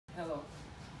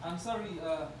I'm sorry,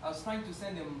 I was trying to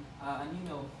send him an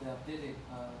email, the updated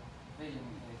version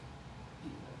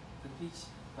of the pitch,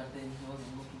 but then he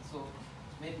wasn't looking. So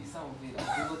maybe some of it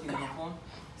I'll be looking on my phone,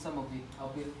 some of it I'll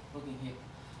be looking here.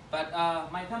 But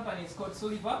my company is called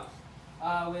Suliver.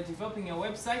 We're developing a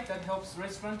website that helps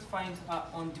restaurants find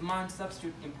on-demand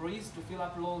substitute employees to fill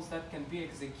up roles that can be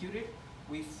executed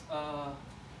with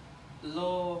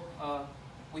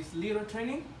with little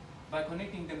training, by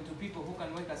connecting them to people who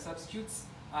can work as substitutes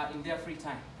in their free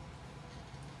time.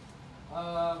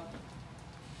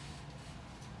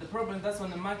 The problem that's on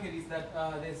the market is that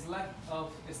there's lack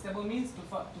of a stable means to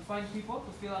find people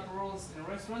to fill up roles in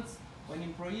restaurants when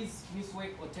employees miss work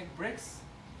or take breaks.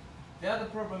 The other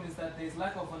problem is that there's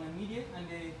lack of an immediate and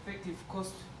effective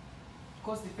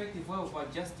cost-effective way of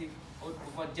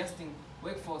adjusting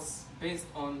workforce based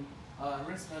on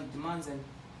restaurant demands and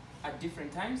at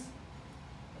different times.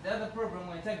 The other problem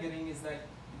we're targeting is that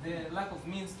the lack of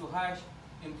means to hire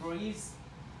employees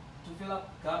to fill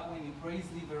up gap when employees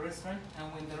leave a restaurant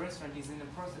and when the restaurant is in the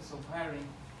process of hiring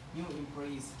new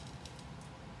employees.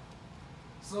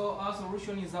 So our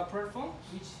solution is our platform,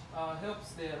 which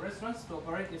helps the restaurants to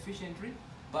operate efficiently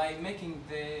by making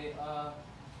the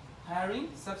hiring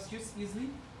substitutes easily,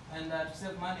 and to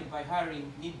save money by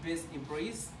hiring need-based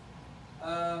employees,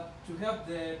 to help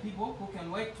the people who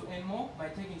can work to earn more by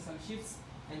taking some shifts,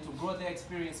 and to grow their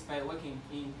experience by working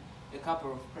in a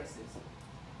couple of places.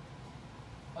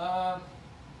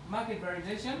 Market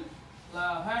validation,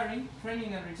 hiring,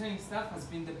 training and retaining staff has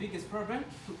been the biggest problem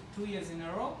two years in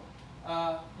a row.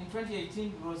 In 2018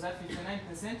 it was at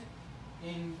 59%,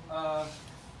 in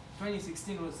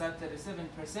 2016 it was at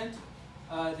 37%.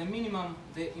 The minimum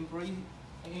the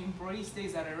employee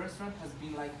stays at a restaurant has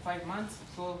been like 5 months,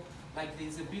 so like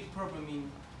there's a big problem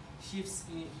in shifts,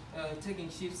 taking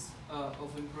shifts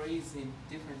of employees in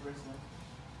different restaurants.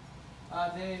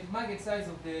 The market size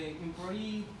of the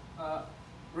employee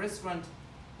restaurant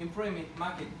employment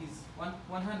market is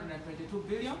 122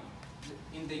 billion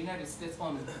in the United States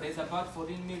only. There's about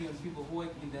 14 million people who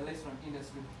work in the restaurant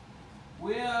industry.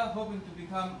 We are hoping to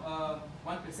become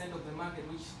 1% of the market,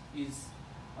 which is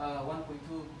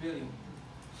 1.2 billion.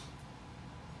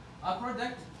 Our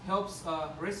product helps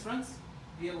restaurants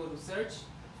be able to search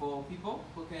for people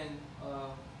who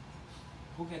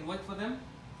can work for them.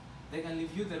 They can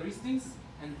review the listings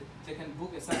and they can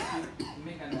book a substitute to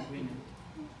make an agreement.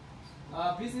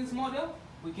 Business model,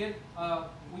 we charge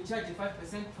a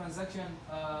 5% transaction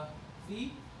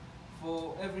fee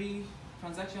for every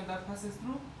transaction that passes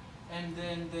through, and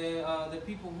then the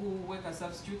people who work as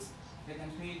substitutes, they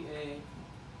can pay a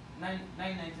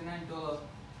 $999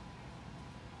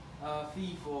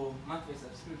 fee for monthly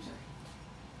subscription.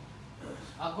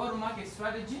 Our go-to-market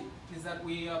strategy is that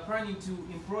we are planning to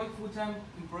employ full-time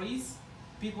employees,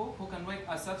 people who can work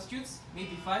as substitutes,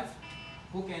 maybe 5,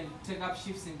 who can take up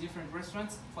shifts in different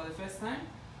restaurants for the first time,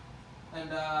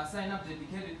 and sign up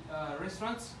dedicated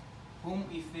restaurants whom,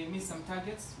 if they miss some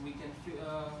targets, we can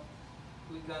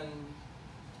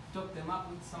top them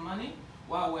up with some money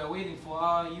while we're waiting for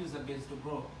our user base to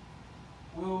grow.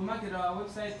 We will market our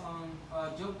website on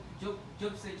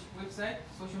job search website,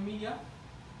 social media,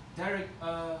 direct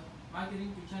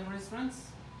marketing to chain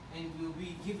restaurants, and we'll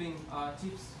be giving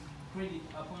tips credit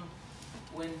upon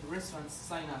when restaurants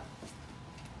sign up.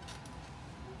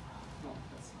 No,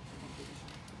 that's not the competition.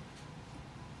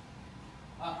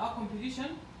 Our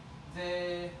competition,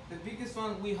 the biggest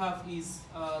one we have is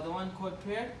the one called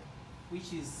Paired,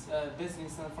 which is based in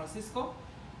San Francisco.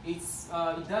 It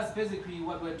does basically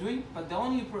what we're doing, but the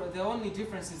only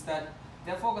difference is that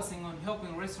they're focusing on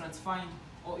helping restaurants find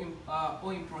or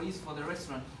employees for the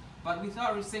restaurant. But with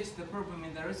our research, the problem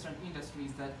in the restaurant industry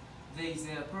is that there is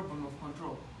a problem of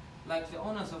control. Like the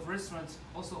owners of restaurants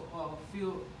also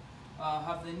feel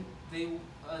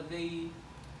they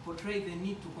portray the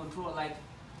need to control. Like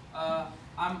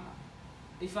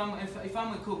if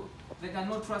I'm a cook, they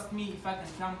cannot trust me if I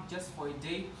can come just for a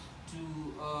day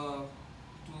to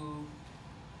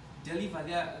deliver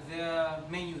their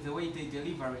menu the way they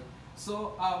deliver it.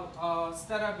 So our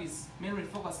startup is mainly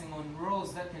focusing on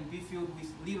roles that can be filled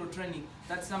with little training,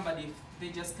 that somebody, if they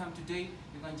just come today,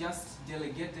 you can just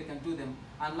delegate, they can do them.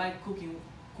 Unlike cooking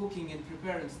and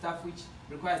preparing stuff, which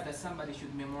requires that somebody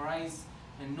should memorize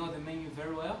and know the menu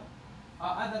very well.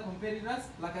 Our other competitors,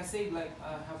 like I said, I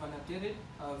have an updated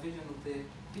version of the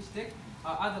pitch deck.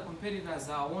 Our other competitors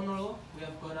are Wonolo. We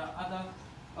have got other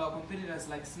competitors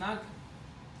like Snag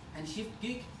and Shift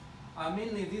Gig.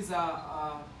 Mainly these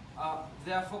are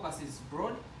their focus is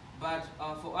broad, but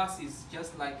for us it's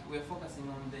just like we're focusing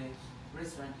on the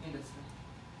restaurant industry.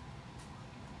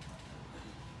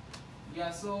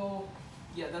 Yeah, so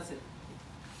Yeah, that's it.